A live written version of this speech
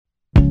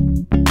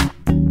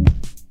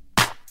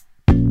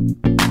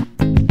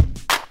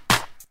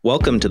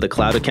Welcome to the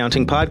Cloud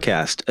Accounting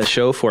Podcast, a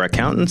show for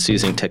accountants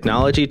using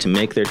technology to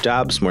make their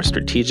jobs more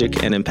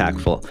strategic and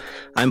impactful.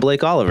 I'm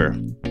Blake Oliver.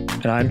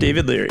 And I'm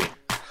David Leary.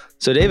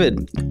 So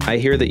David, I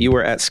hear that you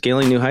were at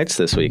Scaling New Heights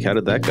this week. How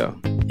did that go?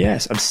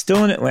 Yes, I'm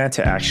still in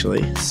Atlanta,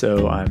 actually.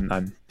 So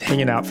I'm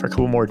hanging out for a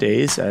couple more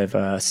days. I have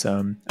a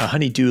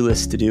honey-do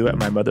list to do at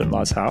my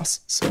mother-in-law's house.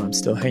 So I'm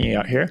still hanging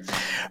out here.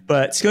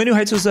 But Scaling New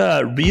Heights was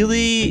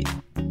really,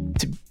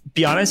 to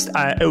be honest,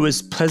 it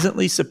was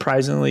pleasantly,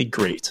 surprisingly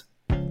great.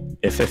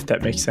 If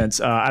that makes sense.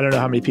 I don't know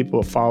how many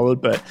people have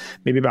followed, but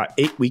maybe about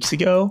 8 weeks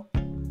ago,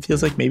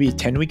 feels like maybe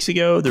 10 weeks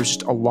ago, there's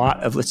just a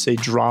lot of, let's say,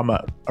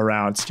 drama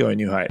around Scaling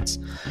New Heights.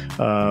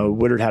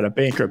 Woodard had a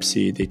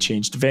bankruptcy. They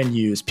changed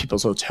venues.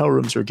 People's hotel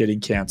rooms were getting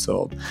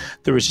canceled.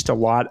 There was just a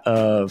lot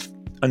of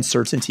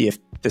uncertainty if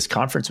this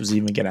conference was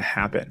even going to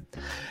happen.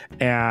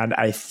 And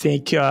I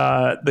think you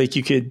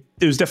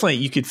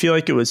could feel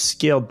like it was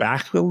scaled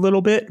back a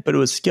little bit, but it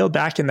was scaled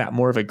back in that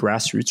more of a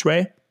grassroots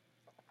way.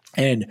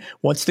 And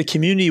once the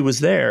community was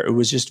there, it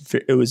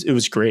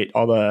was great.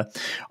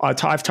 I've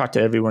talked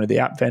to every one of the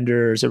app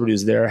vendors. Everybody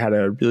was there, had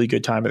a really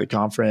good time at the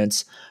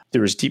conference.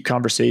 There was deep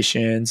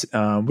conversations.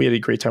 We had a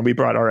great time. We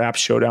brought our App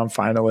Showdown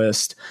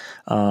finalist.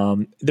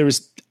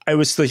 I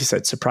was, like I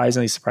said,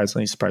 surprisingly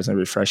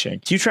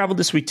refreshing. You traveled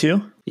this week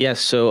too?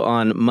 Yes. So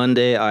on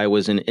Monday, I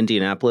was in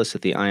Indianapolis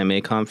at the IMA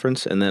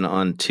conference. And then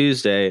on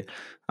Tuesday,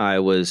 I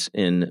was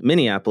in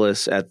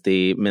Minneapolis at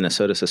the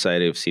Minnesota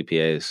Society of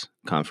CPAs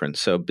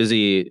conference. So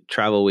busy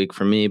travel week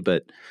for me,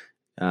 but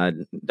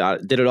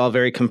did it all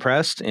very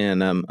compressed,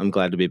 and I'm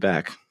glad to be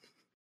back.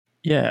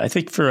 Yeah, I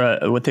think for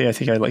one thing I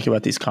think I like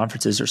about these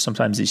conferences or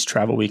sometimes these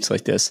travel weeks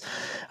like this,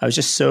 I was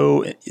just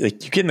so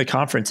like you get in the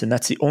conference and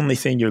that's the only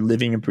thing you're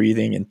living and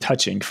breathing and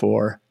touching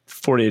for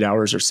 48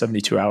 hours or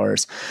 72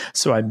 hours.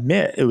 So I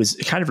admit it was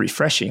kind of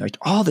refreshing, like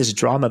all this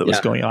drama that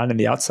was going on in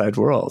the outside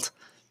world.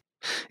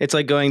 It's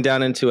like going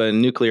down into a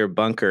nuclear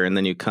bunker and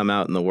then you come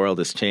out and the world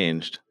has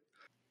changed.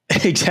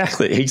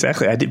 Exactly.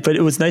 But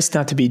it was nice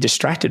not to be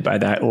distracted by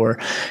that, or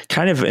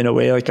kind of in a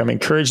way, like I'm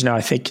encouraged now. I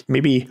think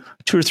maybe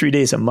 2 or 3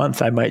 days a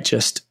month, I might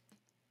just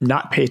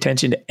not pay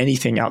attention to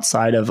anything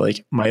outside of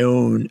like my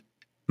own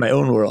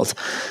world.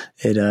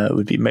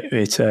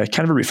 It's a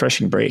kind of a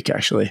refreshing break,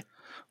 actually.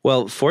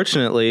 Well,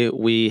 fortunately,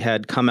 we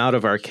had come out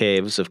of our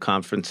caves of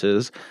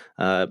conferences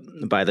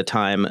by the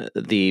time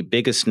the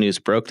biggest news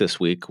broke this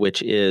week,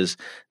 which is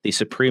the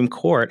Supreme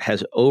Court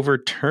has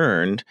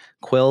overturned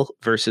Quill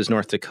versus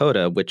North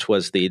Dakota, which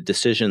was the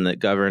decision that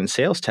governed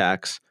sales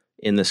tax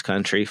in this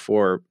country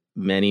for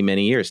many,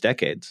 many years,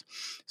 decades.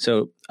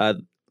 So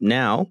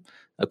now,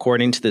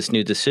 according to this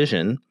new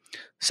decision,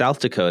 South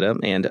Dakota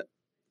and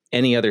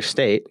any other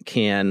state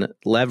can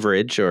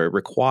leverage or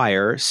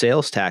require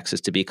sales taxes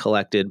to be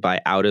collected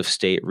by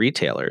out-of-state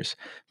retailers.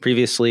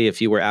 Previously,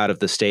 if you were out of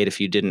the state, if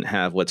you didn't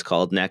have what's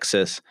called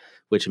nexus,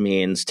 which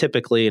means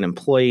typically an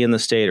employee in the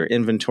state or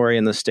inventory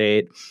in the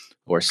state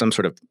or some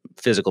sort of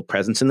physical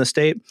presence in the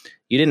state,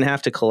 you didn't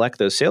have to collect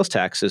those sales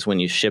taxes when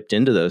you shipped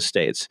into those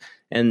states.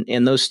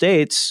 And those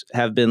states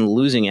have been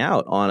losing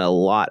out on a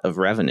lot of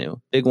revenue,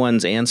 big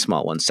ones and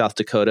small ones. South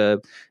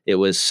Dakota, it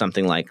was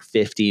something like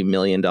 $50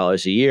 million a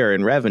year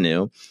in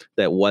revenue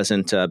that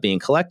wasn't being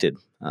collected.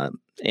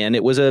 And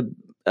it was a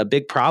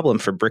big problem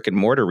for brick and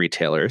mortar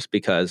retailers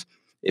because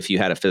if you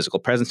had a physical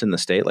presence in the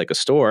state, like a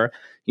store,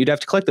 you'd have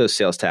to collect those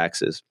sales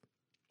taxes.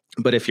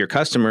 But if your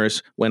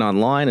customers went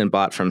online and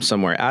bought from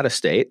somewhere out of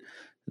state,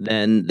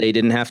 then they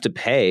didn't have to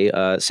pay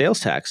sales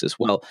taxes.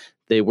 Well,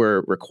 they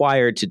were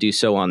required to do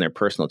so on their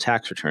personal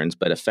tax returns,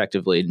 but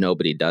effectively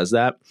nobody does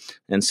that.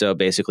 And so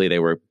basically they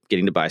were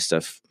getting to buy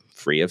stuff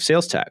free of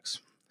sales tax.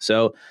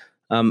 So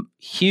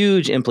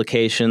huge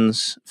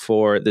implications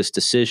for this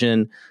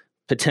decision,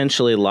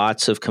 potentially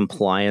lots of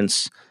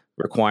compliance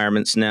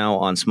requirements now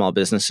on small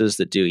businesses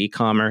that do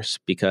e-commerce,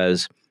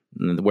 because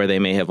where they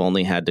may have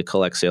only had to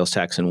collect sales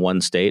tax in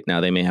one state, now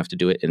they may have to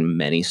do it in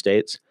many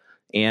states.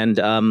 And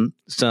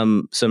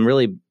some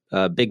really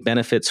big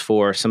benefits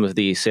for some of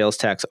the sales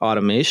tax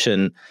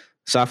automation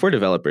software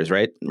developers,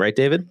 right? Right,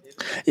 David?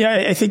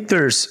 Yeah, I think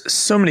there's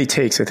so many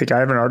takes. I think I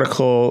have an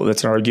article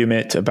that's an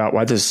argument about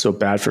why this is so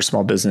bad for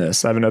small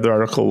business. I have another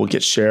article will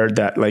get shared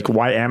that like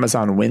why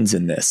Amazon wins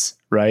in this,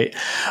 right?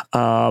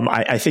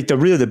 I think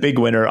the big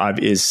winner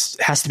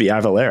has to be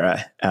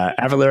Avalara.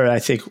 Avalara,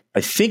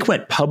 I think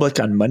went public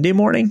on Monday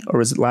morning, or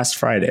was it last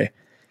Friday?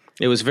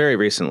 It was very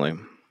recently.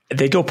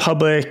 They go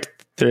public.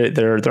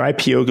 Their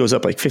IPO goes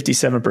up like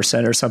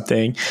 57% or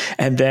something.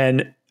 And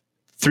then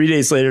 3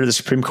 days later, the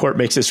Supreme Court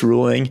makes this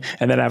ruling,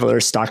 and then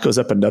Avalara's stock goes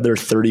up another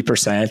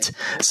 30%.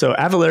 So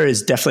Avalara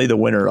is definitely the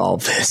winner of all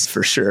of this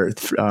for sure.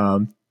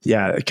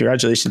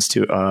 Congratulations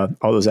to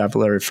all those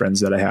Avalara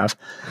friends that I have.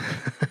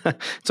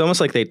 It's almost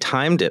like they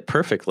timed it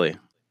perfectly.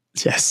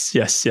 Yes.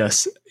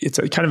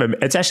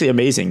 It's actually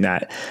amazing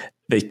that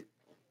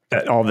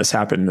all this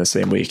happened in the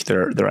same week,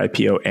 their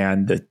IPO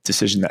and the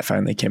decision that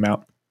finally came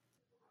out.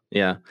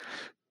 Yeah.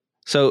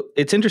 So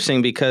it's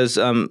interesting because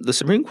the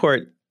Supreme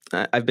Court,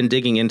 I've been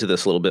digging into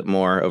this a little bit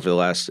more over the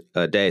last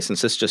day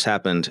since this just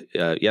happened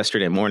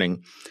yesterday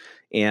morning.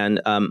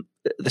 And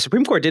the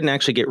Supreme Court didn't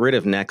actually get rid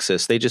of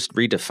nexus. They just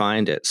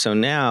redefined it. So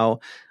now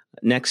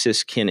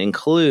nexus can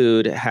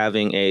include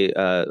having they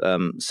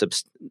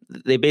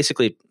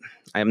basically,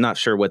 I'm not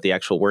sure what the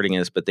actual wording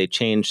is, but they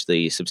changed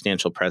the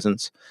substantial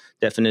presence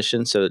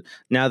definition. So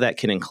now that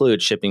can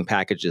include shipping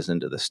packages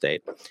into the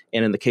state.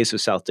 And in the case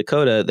of South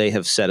Dakota, they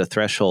have set a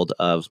threshold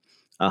of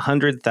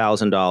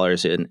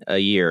 $100,000 in a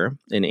year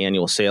in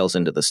annual sales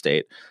into the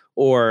state,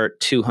 or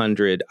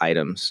 200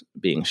 items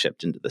being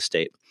shipped into the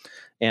state.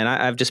 And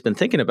I've just been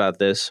thinking about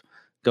this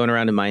going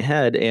around in my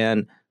head.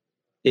 And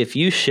if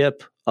you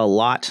ship a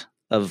lot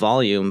of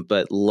volume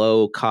but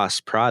low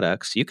cost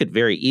products, you could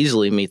very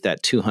easily meet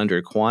that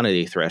 200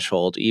 quantity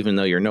threshold, even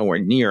though you're nowhere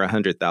near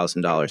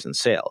 $100,000 in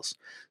sales.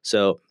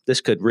 So this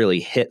could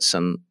really hit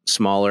some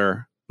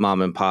smaller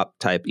mom and pop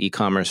type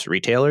e-commerce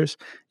retailers.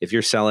 If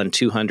you're selling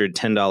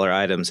 $210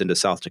 items into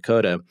South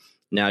Dakota,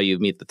 now you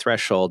meet the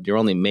threshold. You're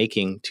only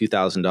making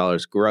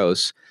 $2,000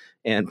 gross,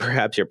 and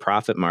perhaps your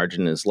profit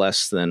margin is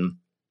less than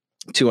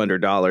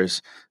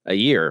 $200 a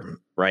year,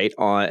 right?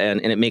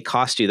 And it may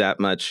cost you that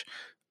much,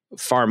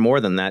 far more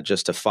than that,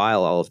 just to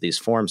file all of these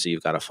forms that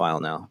you've got to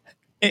file now.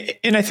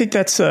 And I think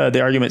that's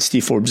the argument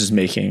Steve Forbes is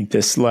making.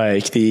 This,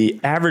 like, the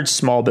average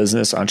small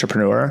business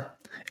entrepreneur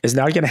is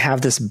now going to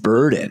have this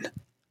burden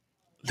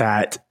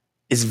that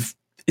it's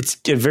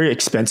a very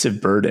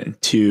expensive burden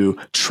to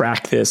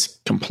track this,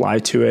 comply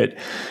to it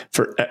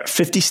for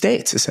 50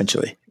 states,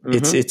 essentially.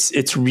 Mm-hmm.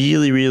 It's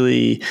really,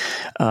 really,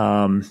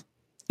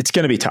 it's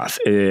going to be tough,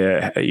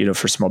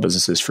 for small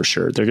businesses, for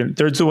sure.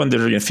 They're the one that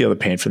are going to feel the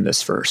pain from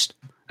this first.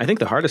 I think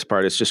the hardest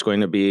part is just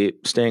going to be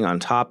staying on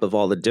top of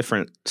all the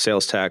different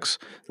sales tax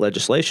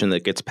legislation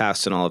that gets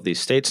passed in all of these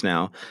states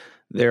now.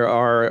 There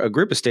are a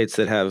group of states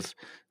that have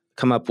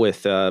come up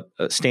with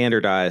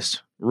standardized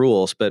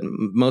rules, but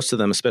most of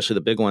them, especially the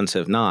big ones,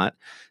 have not.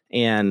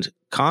 And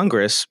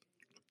Congress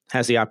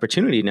has the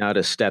opportunity now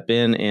to step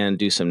in and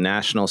do some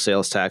national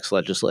sales tax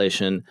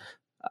legislation.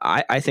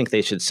 I think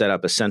they should set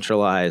up a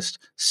centralized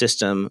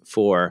system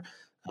for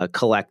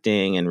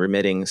collecting and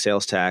remitting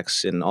sales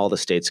tax, and all the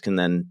states can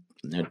then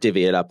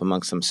divvy it up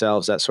amongst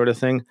themselves, that sort of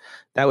thing.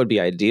 That would be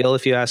ideal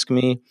if you ask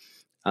me.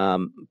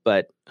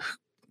 But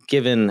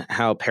given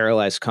how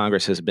paralyzed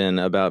Congress has been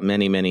about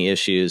many, many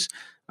issues,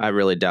 I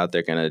really doubt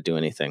they're going to do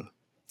anything.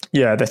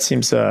 Yeah, that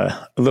seems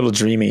a little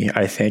dreamy,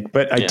 I think.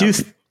 But I do.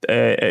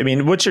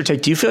 What's your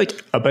take? Do you feel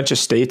like a bunch of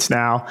states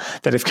now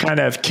that have kind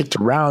of kicked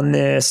around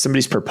this,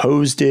 somebody's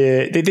proposed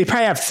it? They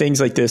probably have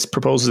things like this,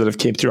 proposals that have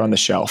came through on the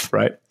shelf,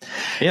 right?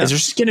 Yeah. Is there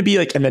just going to be,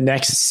 like, in the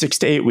next 6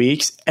 to 8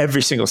 weeks,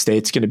 every single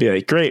state's going to be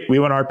like, great, we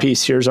want our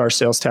piece. Here's our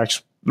sales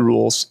tax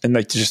rules. And,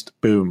 like, just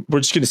boom, we're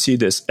just going to see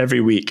this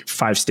every week.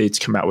 5 states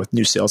come out with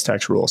new sales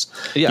tax rules.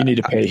 Yeah. You need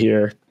to pay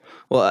here.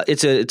 Well,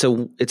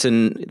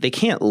 they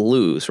can't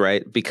lose,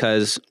 right?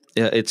 Because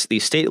it's the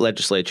state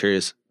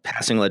legislatures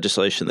passing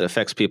legislation that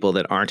affects people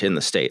that aren't in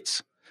the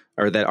states,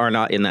 or that are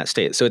not in that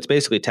state. So it's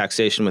basically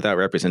taxation without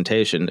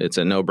representation. It's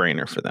a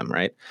no-brainer for them,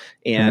 right?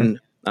 And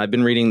I've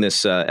been reading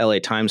this LA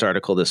Times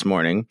article this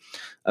morning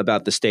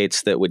about the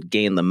states that would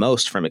gain the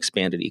most from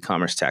expanded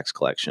e-commerce tax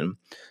collection.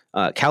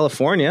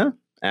 California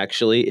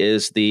actually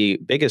is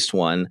the biggest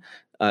one.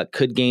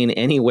 Could gain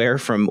anywhere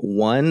from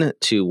 $1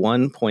 to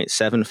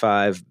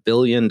 $1.75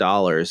 billion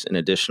in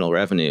additional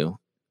revenue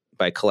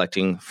by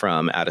collecting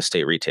from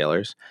out-of-state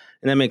retailers.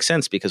 And that makes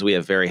sense because we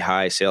have very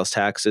high sales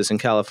taxes in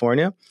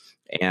California.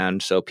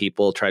 And so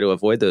people try to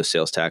avoid those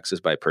sales taxes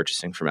by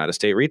purchasing from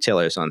out-of-state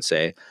retailers on,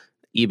 say,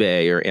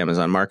 eBay or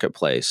Amazon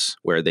Marketplace,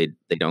 where they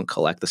don't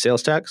collect the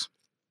sales tax.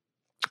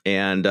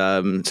 And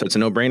so it's a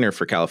no-brainer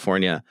for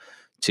California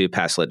to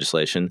pass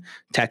legislation.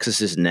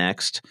 Texas is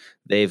next.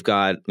 They've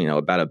got,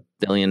 about $1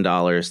 billion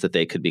that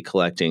they could be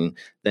collecting.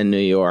 Then New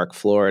York,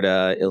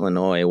 Florida,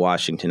 Illinois,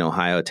 Washington,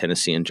 Ohio,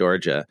 Tennessee, and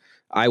Georgia.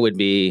 I would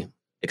be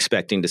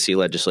expecting to see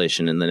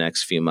legislation in the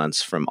next few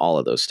months from all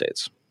of those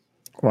states.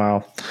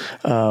 Wow.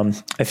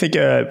 I think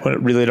when a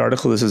related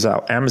article this is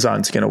out,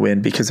 Amazon's going to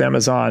win because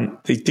Amazon,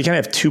 they kind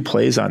of have 2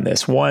 plays on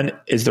this. One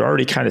is they're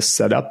already kind of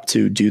set up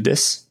to do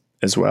this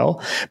as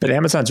well, but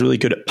Amazon's really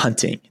good at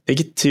punting. They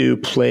get to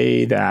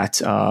play that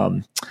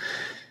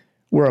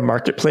we're a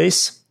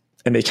marketplace,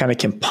 and they kind of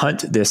can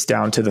punt this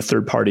down to the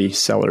third-party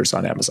sellers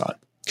on Amazon,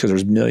 because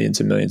there's millions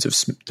and millions of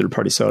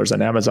third-party sellers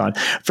on Amazon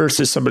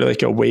versus somebody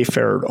like a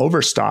Wayfair or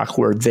Overstock,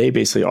 where they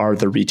basically are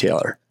the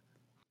retailer.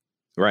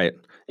 Right.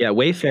 Yeah.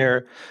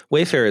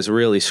 Wayfair is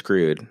really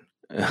screwed.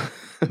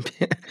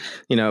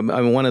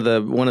 One of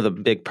the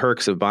big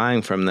perks of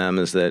buying from them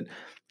is that,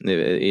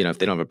 if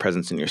they don't have a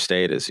presence in your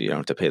state, is you don't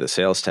have to pay the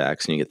sales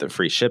tax and you get the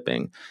free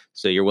shipping.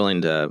 So you're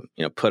willing to,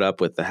 put up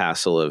with the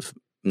hassle of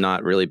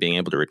not really being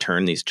able to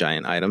return these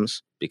giant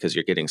items because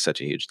you're getting such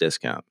a huge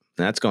discount.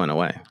 And that's going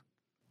away.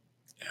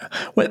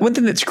 One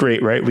thing that's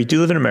great, right? We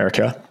do live in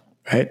America,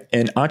 right?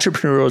 And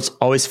entrepreneurs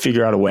always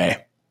figure out a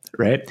way,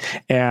 right?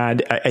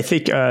 And I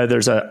think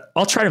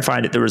I'll try and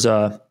find it. There was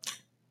a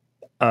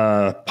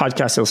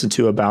podcast I listened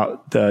to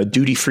about the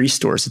duty-free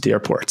stores at the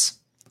airports,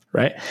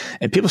 right?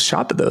 And people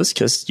shop at those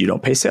because you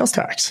don't pay sales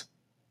tax,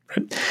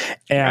 right?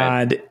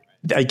 And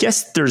I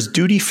guess there's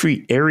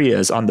duty-free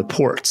areas on the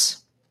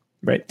ports,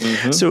 right?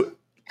 Mm-hmm. So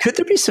could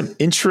there be some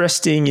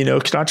interesting,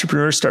 could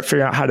entrepreneurs start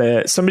figuring out how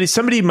to,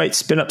 somebody might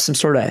spin up some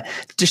sort of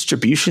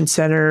distribution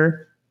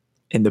center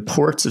in the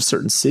ports of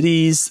certain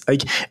cities,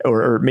 like,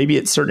 or maybe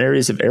at certain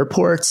areas of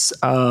airports.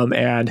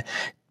 And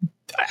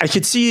I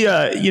could see,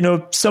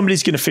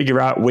 somebody's going to figure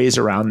out ways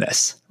around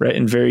this, right?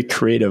 In very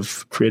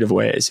creative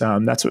ways.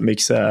 That's what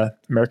makes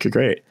America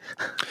great.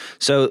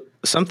 So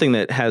something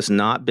that has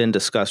not been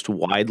discussed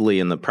widely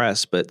in the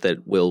press, but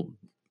that will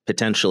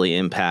potentially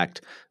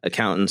impact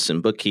accountants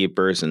and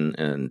bookkeepers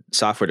and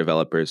software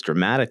developers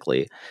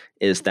dramatically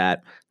is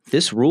that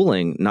this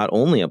ruling not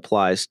only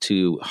applies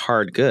to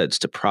hard goods,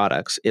 to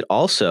products, it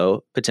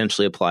also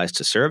potentially applies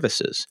to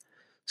services.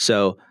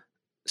 So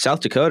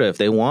South Dakota, if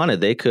they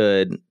wanted, they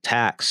could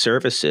tax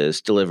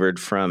services delivered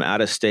from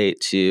out of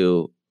state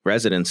to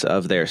residents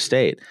of their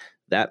state.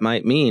 That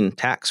might mean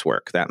tax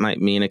work. That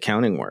might mean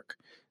accounting work.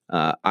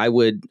 I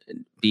would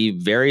be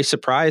very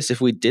surprised if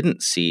we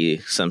didn't see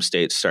some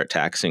states start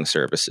taxing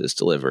services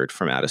delivered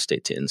from out of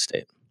state to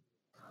in-state.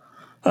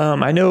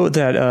 I know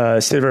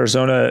that state of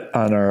Arizona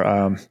on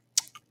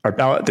our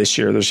ballot this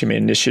year, there's going to be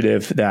an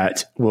initiative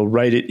that will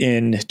write it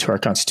into our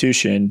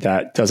Constitution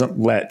that doesn't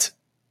let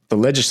the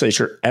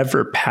legislature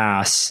ever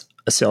pass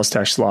a sales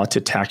tax law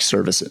to tax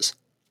services.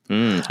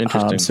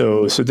 Interesting.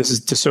 So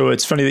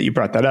it's funny that you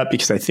brought that up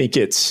because I think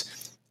it's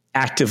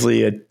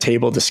actively a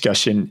table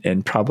discussion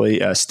in probably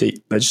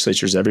state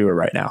legislatures everywhere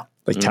right now,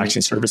 like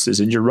taxing services.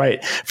 And you're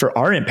right. For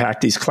our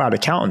impact, these cloud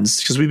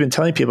accountants, because we've been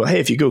telling people,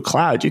 hey, if you go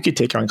cloud, you could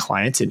take on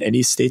clients in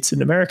any states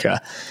in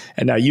America.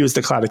 And now you as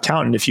the cloud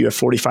accountant, if you have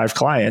 45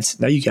 clients,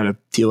 now you got to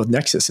deal with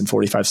Nexus in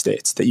 45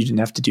 states that you didn't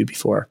have to do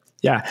before.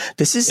 Yeah,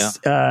 this is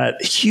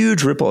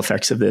huge ripple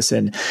effects of this.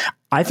 And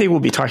I think we'll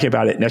be talking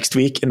about it next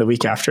week and the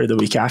week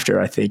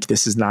after. I think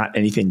this is not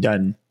anything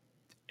done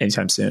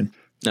anytime soon.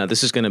 No,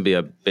 this is going to be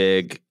a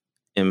big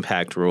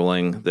impact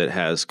ruling that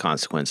has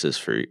consequences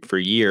for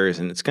years,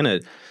 and it's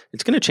going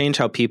to change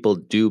how people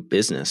do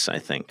business. I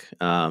think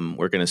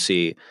we're going to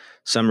see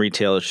some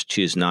retailers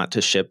choose not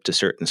to ship to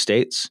certain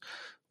states.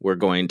 We're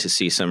going to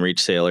see some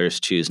retailers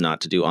choose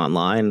not to do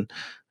online,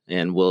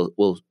 and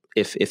we'll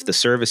if the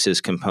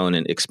services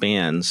component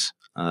expands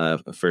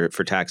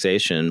for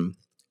taxation,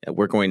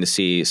 we're going to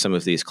see some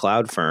of these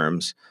cloud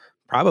firms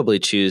probably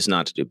choose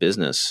not to do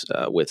business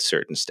with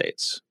certain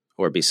states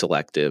or be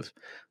selective.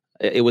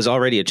 It was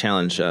already a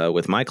challenge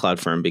with my cloud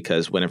firm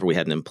because whenever we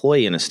had an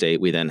employee in a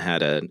state, we then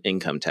had an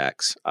income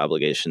tax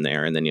obligation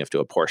there, and then you have to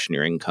apportion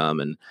your income,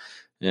 and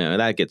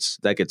that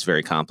gets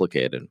very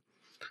complicated.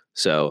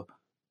 So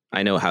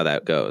I know how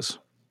that goes.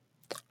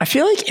 I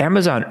feel like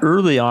Amazon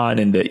early on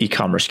in the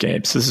e-commerce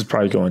game, so this is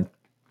probably going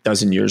a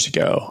dozen years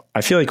ago,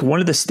 I feel like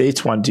one of the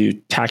states wanted to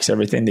tax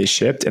everything they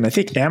shipped. And I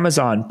think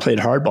Amazon played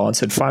hardball and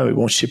said, fine, we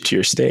won't ship to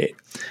your state.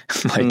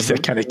 That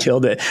kind of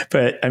killed it.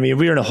 But I mean,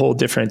 we're in a whole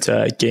different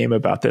game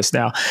about this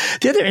now.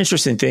 The other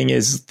interesting thing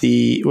is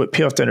what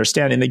people have to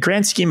understand in the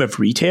grand scheme of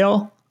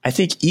retail, I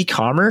think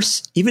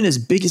e-commerce, even as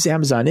big as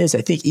Amazon is,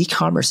 I think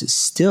e-commerce is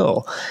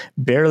still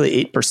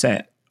barely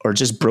 8% or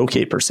just broke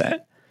 8%.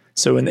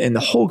 So in the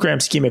whole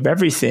grand scheme of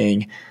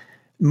everything,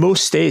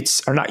 most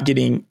states are not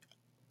getting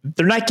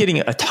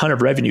a ton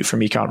of revenue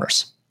from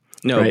e-commerce.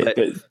 No, right? but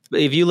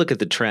if you look at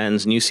the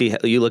trends and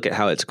you look at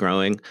how it's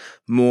growing,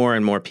 more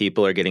and more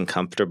people are getting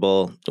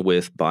comfortable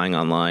with buying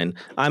online.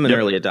 I'm an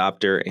early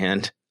adopter,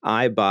 and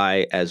I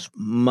buy as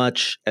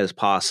much as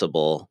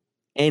possible.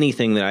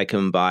 Anything that I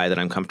can buy that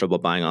I'm comfortable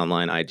buying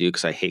online, I do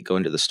because I hate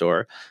going to the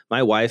store.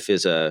 My wife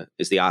is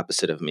the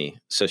opposite of me,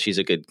 so she's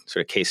a good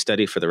sort of case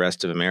study for the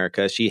rest of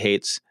America. She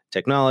hates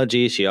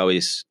technology. She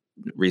always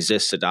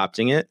resists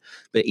adopting it,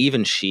 but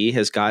even she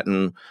has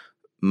gotten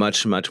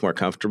much, much more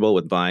comfortable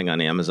with buying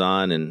on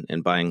Amazon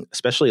and buying,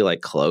 especially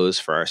like clothes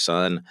for our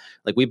son.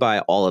 Like we buy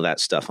all of that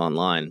stuff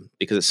online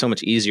because it's so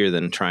much easier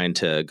than trying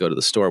to go to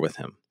the store with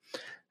him.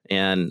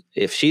 And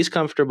if she's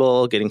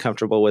getting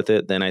comfortable with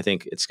it, then I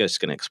think it's just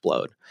going to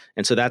explode.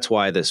 And so that's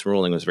why this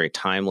ruling was very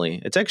timely.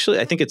 It's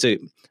actually, I think if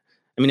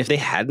they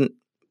hadn't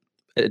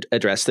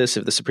addressed this,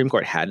 if the Supreme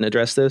Court hadn't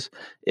addressed this,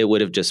 it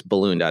would have just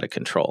ballooned out of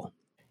control.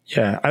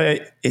 Yeah,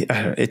 I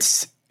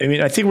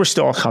think we're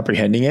still all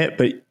comprehending it,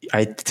 but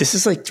this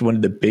is like one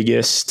of the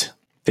biggest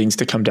things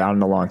to come down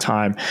in a long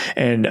time.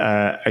 And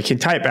I can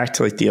tie it back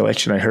to like the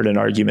election. I heard an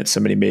argument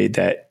somebody made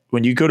that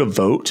when you go to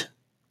vote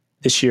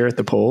this year at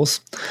the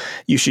polls,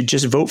 you should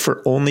just vote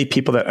for only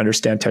people that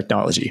understand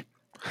technology.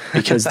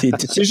 Because the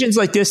decisions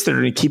like this that are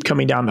going to keep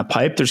coming down the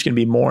pipe, there's going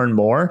to be more and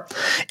more.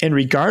 And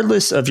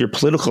regardless of your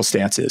political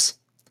stances,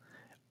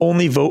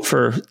 only vote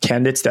for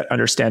candidates that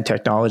understand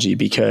technology,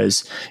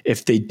 because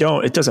if they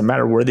don't, it doesn't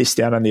matter where they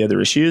stand on the other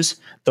issues.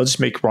 They'll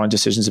just make wrong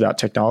decisions about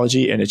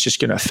technology, and it's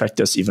just going to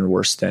affect us even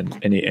worse than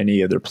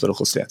any other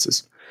political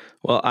stances.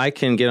 Well, I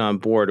can get on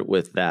board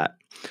with that.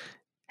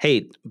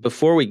 Hey,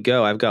 before we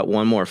go, I've got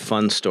one more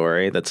fun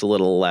story that's a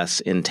little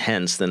less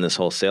intense than this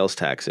whole sales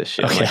tax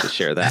issue. Okay. I'd like to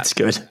share that. That's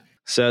good.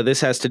 So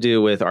this has to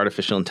do with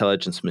artificial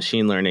intelligence,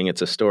 machine learning.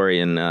 It's a story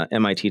in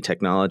MIT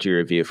Technology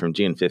Review from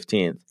June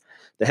 15th.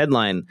 the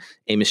headline,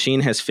 "A machine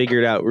has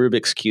figured out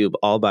Rubik's Cube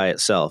all by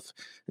itself."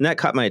 And that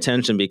caught my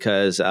attention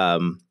because,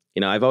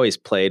 I've always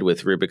played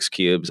with Rubik's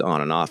Cubes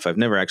on and off. I've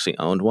never actually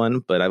owned one,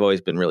 but I've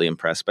always been really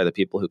impressed by the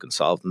people who can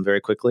solve them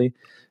very quickly.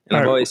 And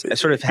I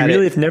sort of had You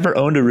really have never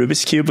owned a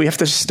Rubik's Cube? We have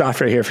to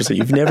stop right here for a second.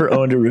 You've never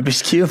owned a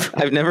Rubik's Cube?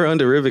 I've never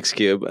owned a Rubik's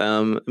Cube.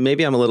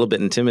 Maybe I'm a little bit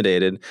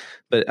intimidated,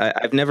 but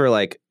I've never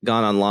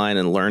gone online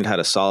and learned how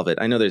to solve it.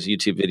 I know there's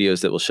YouTube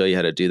videos that will show you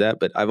how to do that,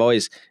 but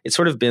it's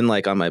sort of been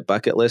on my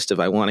bucket list if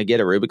I want to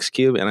get a Rubik's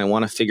Cube and I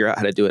want to figure out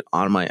how to do it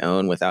on my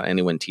own without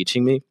anyone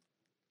teaching me.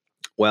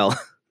 Well,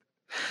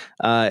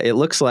 it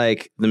looks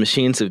like the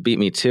machines have beat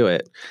me to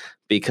it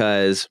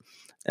because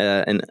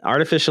an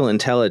artificial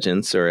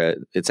intelligence, or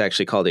it's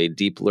actually called a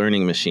deep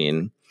learning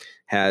machine,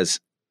 has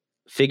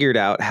figured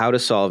out how to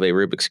solve a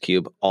Rubik's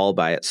Cube all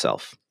by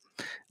itself.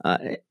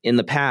 In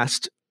the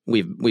past,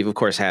 we've of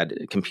course had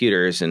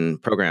computers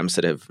and programs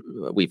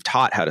that we've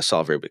taught how to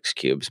solve Rubik's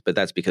Cubes, but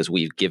that's because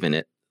we've given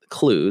it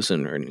clues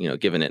or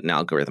given it an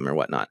algorithm or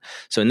whatnot.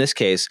 So in this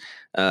case,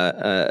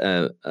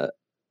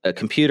 a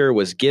computer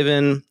was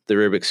given the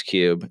Rubik's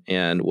Cube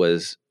and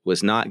was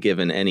not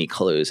given any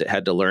clues. It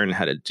had to learn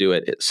how to do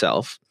it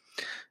itself.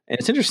 And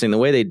it's interesting, the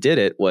way they did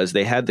it was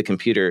they had the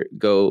computer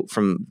go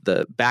from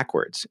the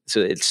backwards.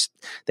 So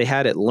they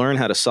had it learn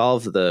how to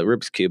solve the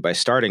Rubik's Cube by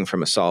starting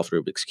from a solved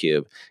Rubik's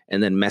Cube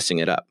and then messing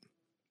it up.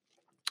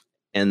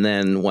 And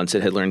then once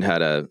it had learned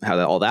how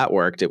all that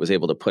worked, it was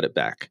able to put it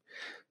back.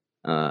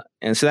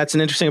 And so that's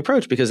an interesting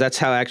approach because that's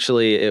how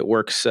actually it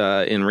works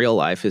in real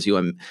life. Is you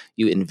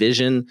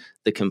envision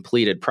the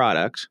completed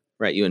product,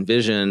 right? You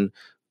envision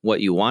what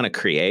you want to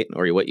create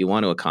or what you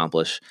want to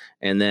accomplish,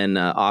 and then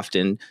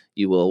often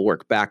you will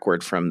work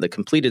backward from the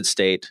completed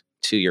state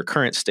to your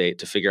current state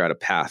to figure out a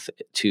path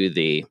to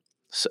the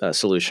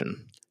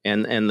solution.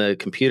 And the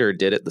computer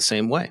did it the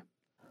same way.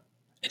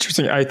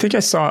 Interesting. I think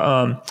I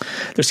saw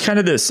there's kind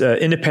of this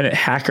independent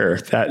hacker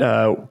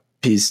that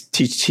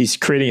he's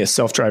creating a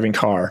self-driving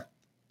car.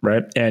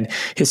 Right. And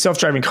his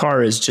self-driving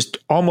car is just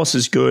almost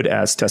as good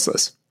as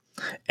Tesla's.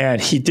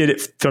 And he did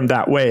it from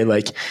that way.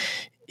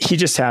 He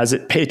just has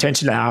it pay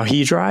attention to how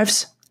he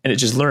drives and it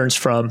just learns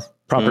from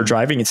proper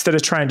driving instead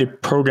of trying to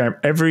program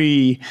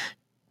every,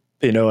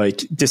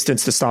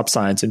 distance to stop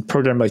signs and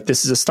program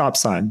this is a stop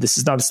sign. This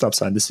is not a stop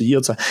sign. This is a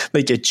yield sign.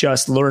 It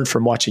just learned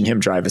from watching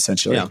him drive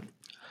essentially. Yeah.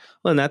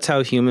 Well, and that's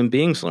how human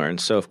beings learn.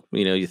 So,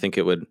 you think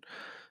it would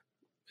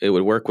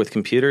work with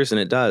computers,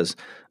 and it does.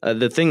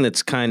 The thing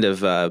that's kind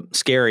of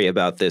scary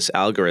about this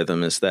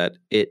algorithm is that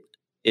it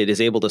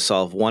is able to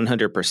solve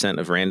 100%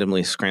 of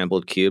randomly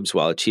scrambled cubes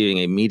while achieving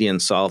a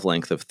median solve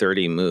length of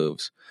 30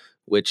 moves,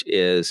 which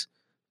is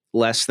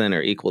less than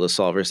or equal to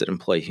solvers that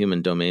employ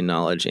human domain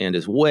knowledge and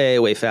is way,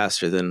 way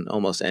faster than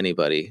almost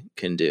anybody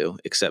can do,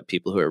 except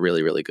people who are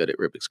really, really good at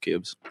Rubik's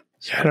Cubes.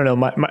 I don't know.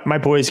 My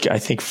boys, I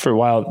think for a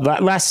while,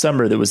 last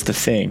summer, there was the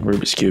thing,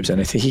 Rubik's Cubes. And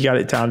I think he got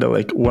it down to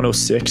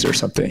 106 or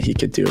something. He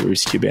could do a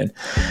Rubik's Cube in.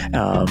 And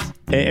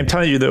I'm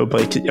telling you though,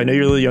 Blake, I know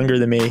you're a little younger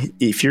than me.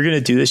 If you're going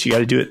to do this, you got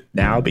to do it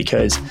now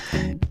because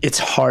it's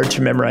hard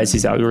to memorize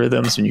these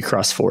algorithms when you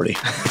cross 40.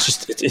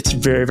 It's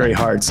very, very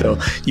hard. So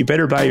you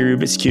better buy your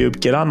Rubik's Cube,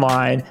 get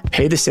online,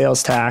 pay the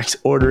sales tax,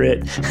 order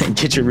it, and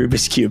get your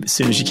Rubik's Cube as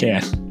soon as you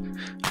can.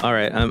 All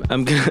right, I'm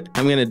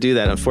gonna do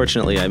that.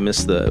 Unfortunately, I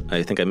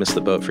think I missed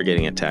the boat for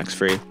getting it tax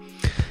free,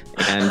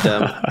 and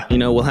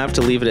we'll have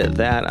to leave it at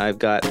that. I've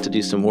got to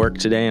do some work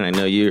today, and I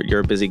know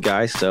you're a busy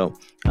guy, so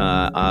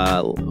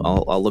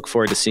I'll look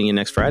forward to seeing you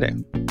next Friday.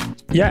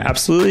 Yeah,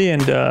 absolutely.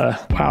 And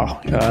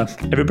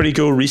everybody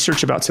go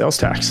research about sales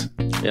tax.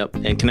 Yep,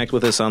 and connect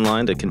with us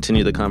online to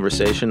continue the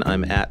conversation.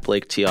 I'm at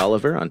Blake T.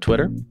 Oliver on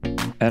Twitter.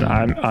 And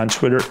I'm on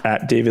Twitter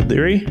at David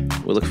Leary.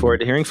 We look forward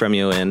to hearing from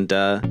you, and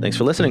thanks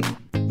for listening.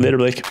 Later,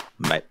 Blake.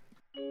 Bye.